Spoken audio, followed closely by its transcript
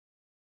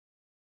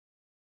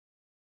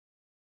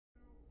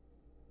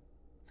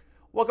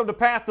Welcome to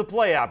Path to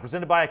Playout,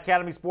 presented by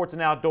Academy Sports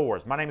and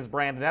Outdoors. My name is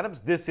Brandon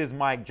Adams. This is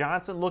Mike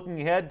Johnson. Looking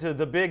ahead to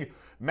the big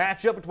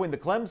matchup between the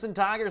Clemson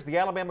Tigers, the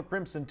Alabama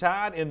Crimson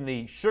Tide in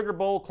the Sugar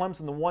Bowl.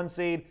 Clemson the 1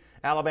 seed,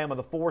 Alabama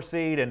the 4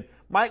 seed. And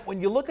Mike,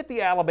 when you look at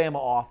the Alabama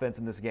offense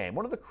in this game,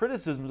 one of the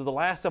criticisms of the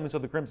last time we saw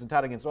the Crimson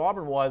Tide against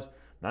Auburn was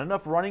not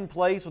enough running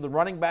plays for the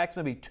running backs,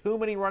 maybe too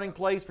many running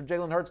plays for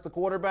Jalen Hurts, the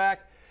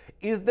quarterback.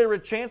 Is there a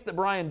chance that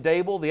Brian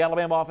Dable, the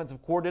Alabama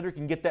offensive coordinator,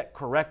 can get that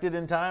corrected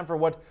in time for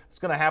what's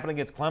going to happen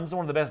against Clemson,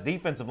 one of the best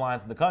defensive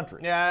lines in the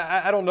country?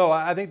 Yeah, I don't know.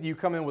 I think you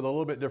come in with a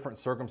little bit different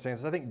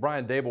circumstances. I think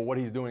Brian Dable, what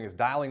he's doing is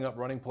dialing up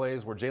running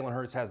plays where Jalen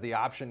Hurts has the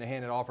option to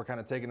hand it off or kind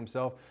of take it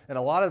himself. And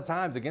a lot of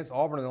times against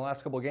Auburn in the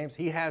last couple of games,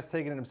 he has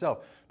taken it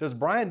himself. Does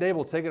Brian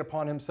Dable take it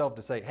upon himself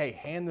to say, hey,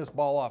 hand this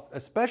ball off,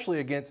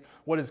 especially against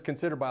what is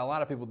considered by a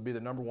lot of people to be the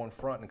 #1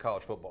 front in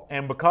college football?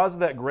 And because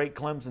of that great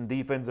Clemson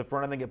defensive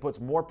front, I think it puts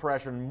more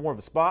pressure and more of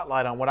a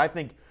spotlight on what I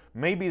think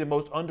may be the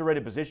most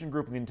underrated position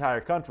group in the entire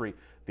country,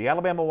 the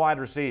Alabama wide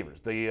receivers.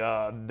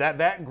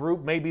 That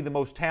group may be the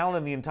most talented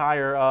in the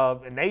entire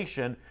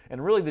nation,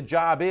 and really the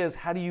job is,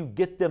 how do you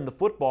get them the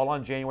football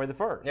on January the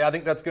 1st? Yeah, I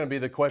think that's going to be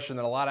the question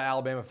that a lot of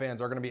Alabama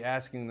fans are going to be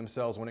asking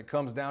themselves when it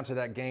comes down to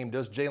that game.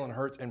 Does Jalen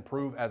Hurts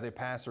improve as a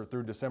passer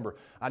through December?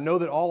 I know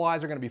that all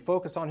eyes are going to be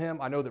focused on him.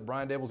 I know that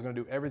Brian Dable is going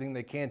to do everything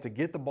they can to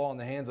get the ball in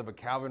the hands of a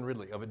Calvin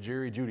Ridley, of a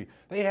Jerry Jeudy.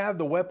 They have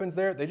the weapons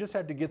there. They just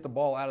have to get the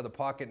ball out of the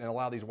pocket and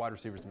allow these wide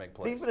receivers to make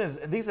plays.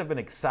 These have been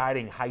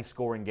exciting,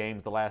 high-scoring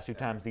games the last 2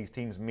 times these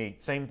teams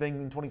meet. Same thing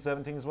in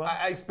 2017 as well?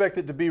 I expect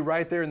it to be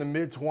right there in the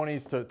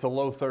mid-20s to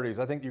low 30s.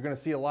 I think you're going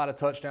to see a lot of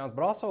touchdowns,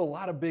 but also a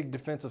lot of big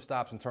defensive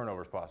stops and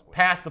turnovers possibly.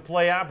 Path to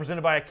Playout,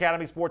 presented by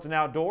Academy Sports and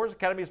Outdoors.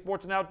 Academy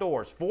Sports and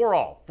Outdoors, for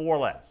all, for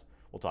less.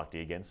 We'll talk to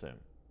you again soon.